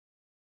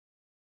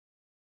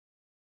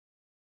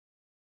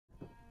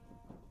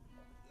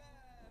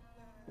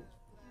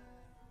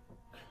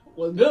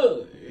What's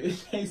good?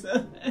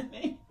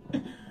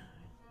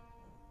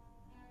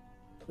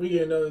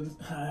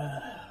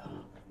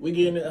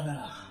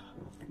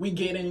 We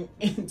getting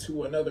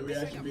into another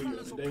reaction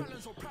video today.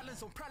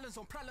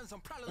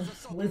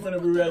 We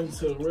finna be reacting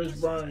to Rich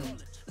Brian,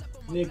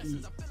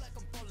 Niki.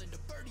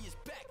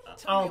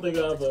 I don't think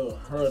I've ever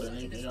heard of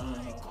Niki. I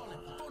don't know.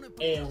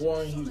 And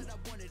Warren Hughes.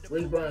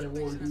 Rich Brian and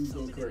Warren Hughes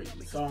go crazy.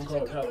 A song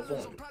called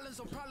California.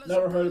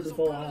 Never heard it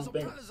before, I don't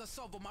think.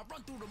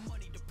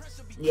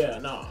 Yeah,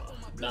 nah.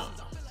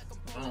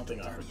 I don't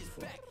think I heard it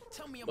before.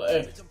 But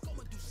hey,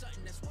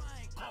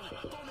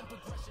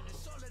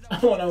 I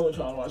don't know what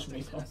y'all watch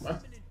me talk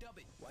about.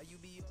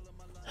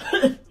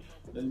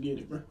 Let's get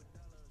it, bro.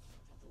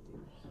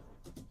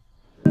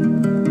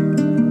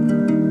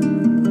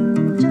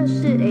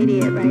 Just shit,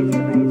 idiot, right?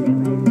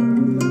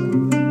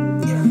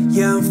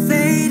 Yeah, I'm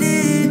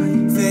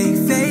faded, fake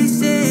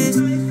faces,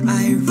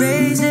 I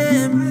raise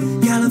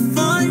them,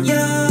 California,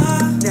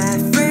 that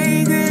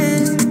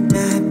fragrance,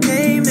 that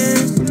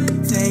payments,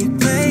 fake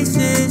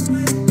places,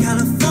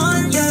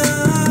 California,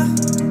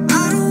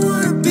 I don't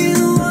wanna be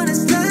the one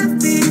that's left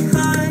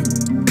behind,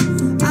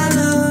 I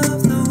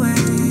love the way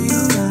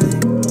you lie,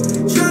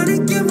 trying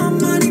to get my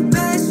money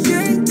back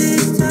straight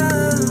this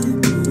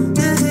time,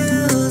 the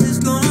hills is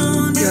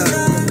gone to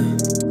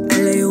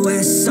die, LA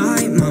West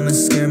Side, mama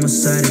scared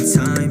most of the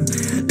time.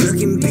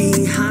 Looking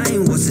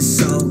behind, what's it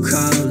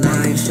so-called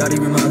life? Shawty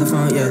with my other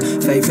phone, yeah.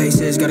 Fake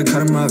faces, gotta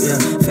cut them up, yeah.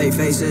 Fake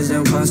faces, they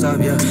don't pause up,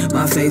 yeah.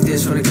 My faith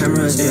is from the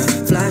cameras, yeah.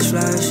 Flash,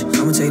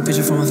 I'ma take a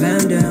picture from my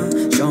fam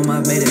down. Show 'em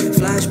I've made it in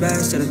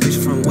flashbacks. Take a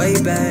picture from way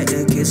back.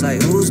 The kids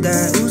like, who's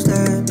that?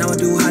 Now I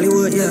do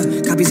Hollywood,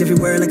 yeah. Copies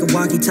everywhere like a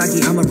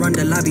walkie-talkie. I'ma run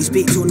the lobby,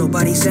 speak to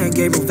nobody. San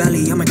Gabriel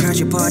Valley, I'ma crash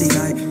your party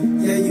like.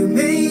 Yeah, you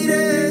made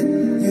it.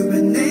 You've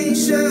been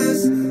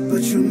anxious,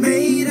 but you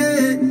made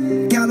it.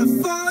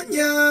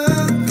 California,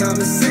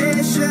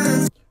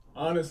 conversations.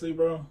 Honestly,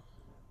 bro,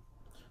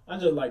 I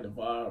just like the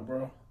vibe,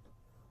 bro.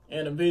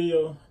 And the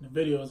video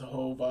is a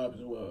whole vibe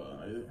as well.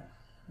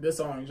 This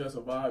song is just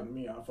a vibe to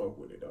me. I fuck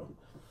with it, though.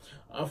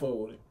 I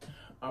fuck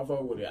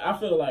with it. I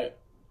feel like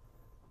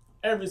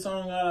every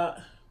song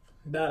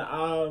that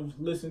I've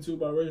listened to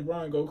by Rich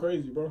Brian go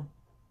crazy, bro.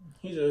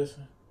 He's just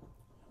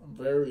a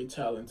very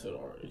talented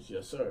artist.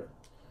 Yes, sir.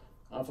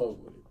 I fuck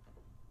with it.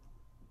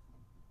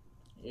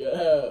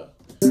 Yeah.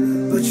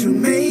 But you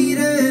made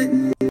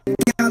it,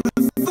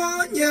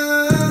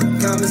 California,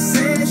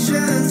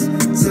 conversations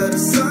to the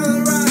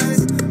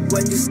sunrise,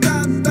 when you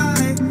stop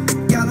by,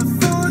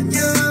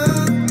 California,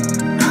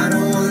 I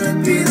don't wanna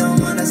be the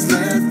one that's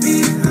left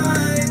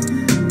behind,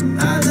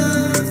 I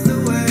love the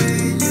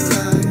way you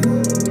lie,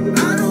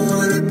 I don't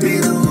wanna be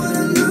the one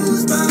to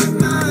lose my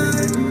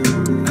mind,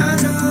 I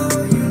know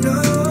you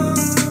know.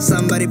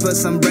 Somebody put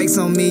some brakes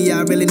on me,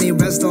 I really need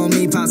rest on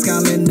me, pops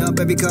calling up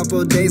every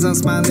couple days, I'm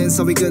smiling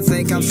so we could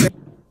think I'm straight.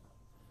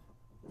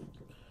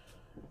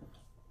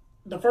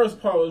 The first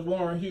part was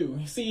Warren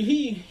Hughes. See,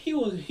 he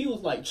was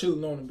like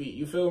chilling on the beat.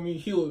 You feel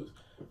me?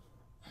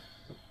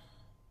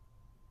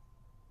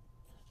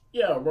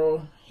 Yeah,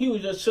 bro. He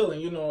was just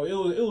chilling. You know, it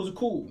was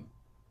cool.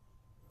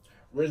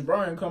 Rich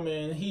Brian come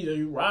in, he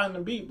just riding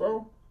the beat,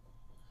 bro.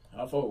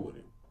 I fuck with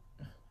it.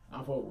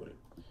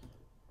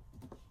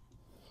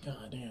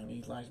 God damn,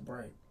 these lights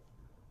bright.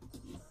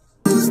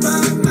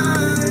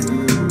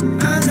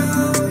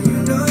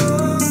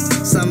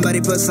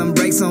 Somebody put some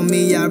brakes on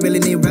me, I really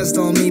need rest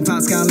on me.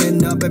 Pops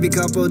calling up every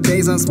couple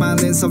days, I'm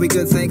smiling so we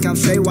could think I'm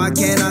straight. Why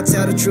can't I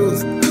tell the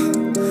truth?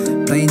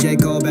 Playing J.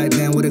 Cole back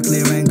then with a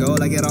clear and goal,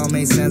 like it all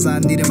made sense. I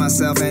needed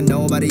myself and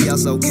nobody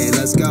else, okay,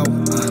 let's go.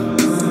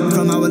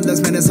 From how it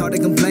looks, man, it's hard to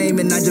complain.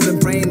 And I just been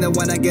praying that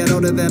when I get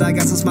older that I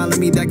got some smile on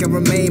me that can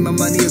remain. My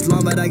money is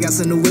long, but I got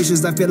some new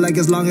wishes. I feel like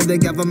as long as they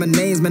government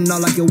names, man, all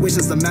like your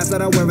wishes. The mask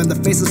that I wear and the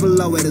faces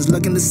below it is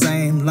looking the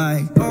same.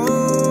 Like,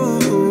 oh,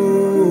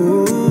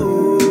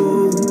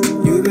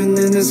 you've been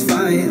in this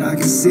fight, I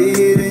can see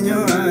it in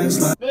your eyes.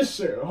 Like, this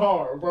shit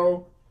hard,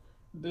 bro.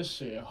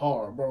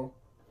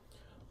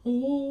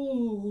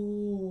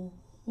 Ooh.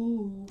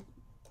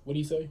 What do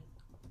you say?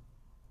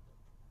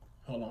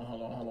 Hold on.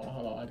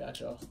 I got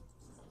y'all.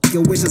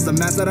 Your wishes, the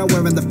mask that I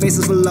wear and the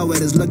faces below it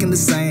is looking the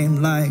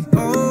same. Like,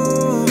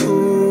 oh,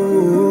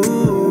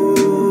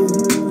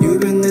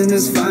 you've been in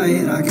this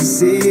fight, I can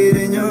see it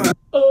in your eyes.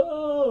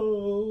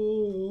 Oh,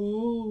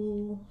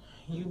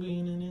 you've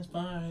been in this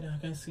fight, I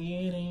can see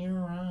it in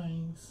your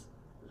eyes.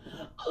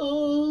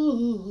 Oh,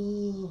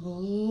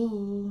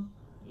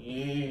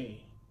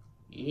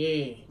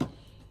 yeah.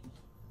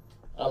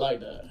 I like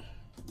that.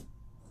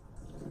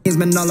 It's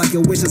been all like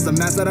your wishes, the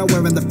mask that I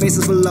wear and the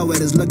faces below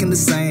it is looking the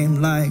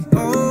same. Like,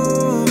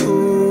 oh,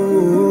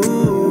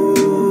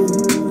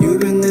 you've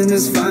been in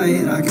this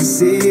fight, I can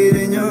see it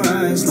in your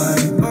eyes.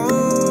 Like,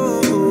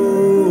 oh,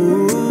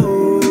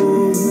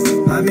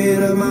 I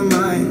made up my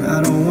mind,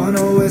 I don't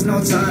wanna waste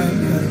no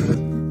time. Yeah.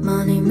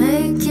 Money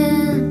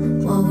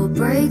making, while we're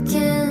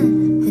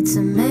breaking, it's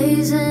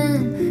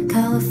amazing.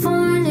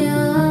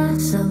 California,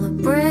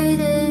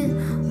 celebrated,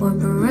 we're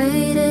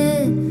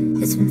berated,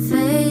 it's been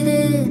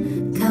faded.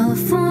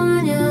 California.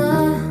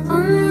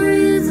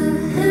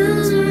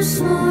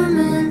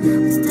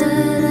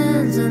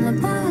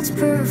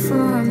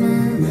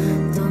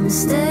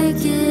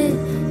 mistake it.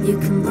 You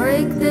can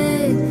break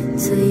big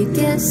till you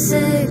get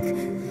sick.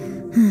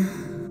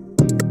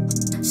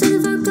 Shut the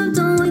fuck up,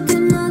 don't wake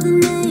another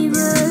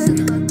neighbor.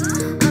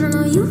 I don't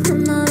know you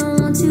and I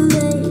don't want to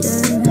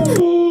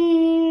later.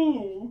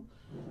 Ooh.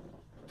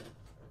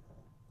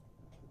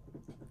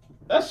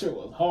 That shit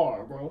was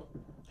hard, bro.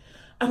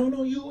 I don't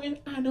know you and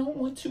I don't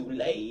want to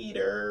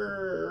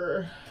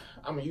later.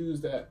 I'm gonna use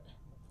that.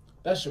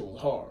 That shit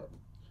was hard.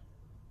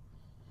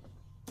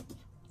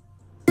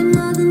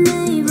 Another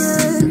neighbor.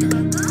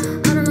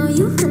 I don't know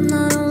you and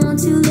I don't want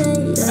to later.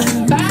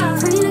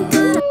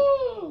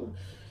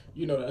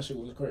 You know that shit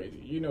was crazy.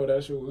 You know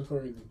that shit was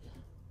crazy.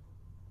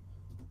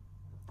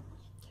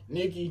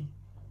 Niki,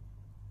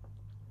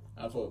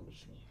 I fuck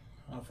with you.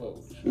 I fuck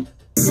with you.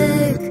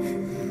 Sick.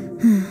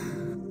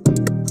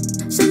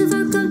 Shut the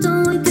fuck up,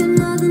 don't wake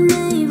another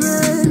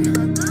neighbor.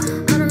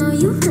 I don't know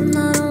you and I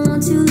don't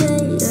want to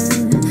later.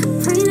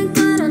 Pray to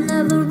God I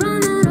never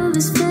run out of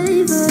his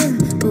favor.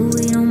 But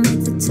we don't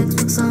make the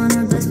textbooks on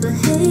our best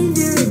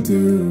behavior,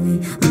 do we?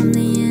 I'm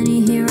the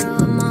anti-hero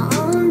of my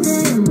own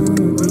damn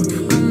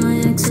movie. All my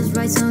exes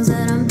write songs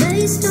that I'm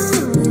based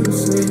on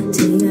loosely.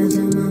 Take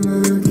after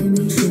mama, I can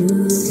be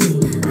choosy.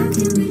 I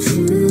can be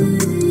choosy.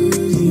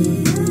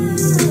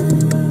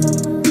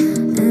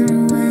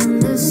 And when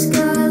the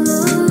sky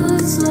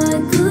looks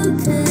like a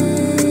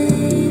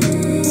painting,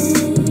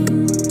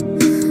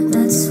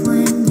 that's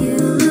when you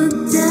look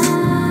down.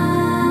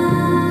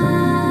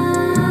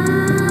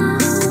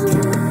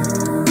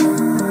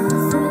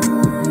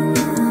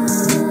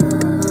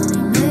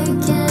 Money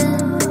making,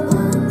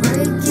 wall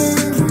breaking.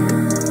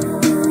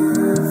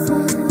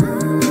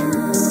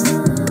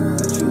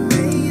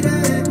 Made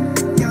it,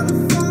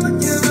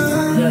 California.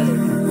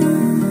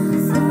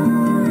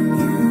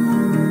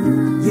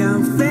 Yeah,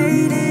 I'm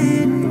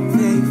faded,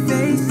 fake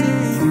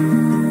faces.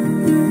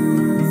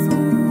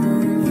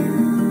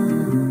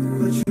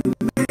 But you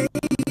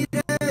made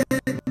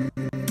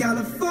it,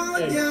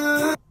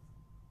 California.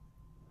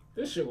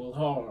 This shit was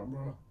hard,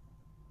 bro.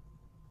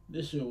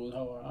 This shit was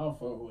hard. I'll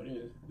fuck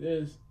with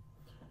this.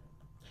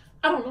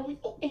 I don't know you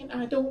and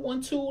I don't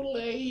want to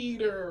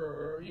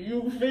later.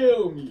 You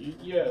feel me?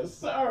 Yes,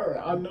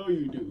 sir. I know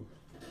you do.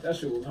 That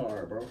shit was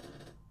hard, bro.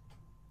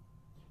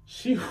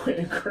 She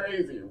went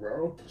crazy,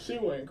 bro. She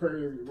went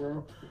crazy,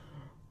 bro.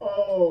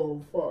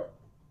 Oh, fuck.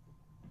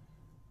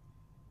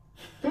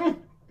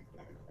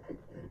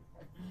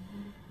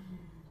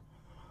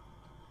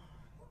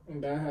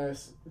 That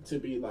has to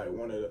be like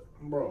one of the,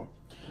 bro.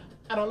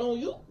 I don't know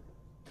you,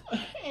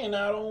 and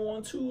I don't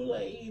want to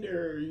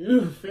later.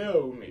 You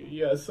feel me?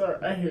 Yes, sir.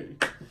 Hey,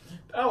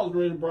 that was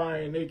Rich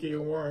Brian, Niki,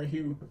 and Warren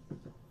Hugh,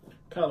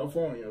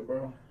 California,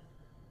 bro.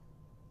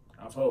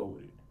 I fuck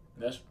with it.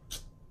 That's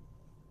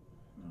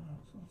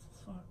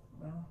fuck,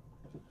 bro.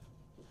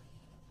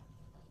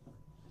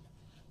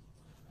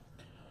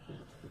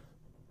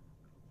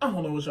 I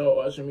don't know what y'all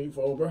watching me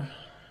for, bro.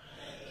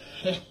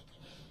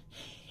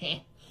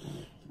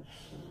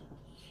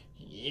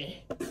 Yeah.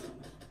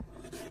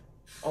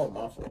 Oh,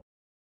 my fault.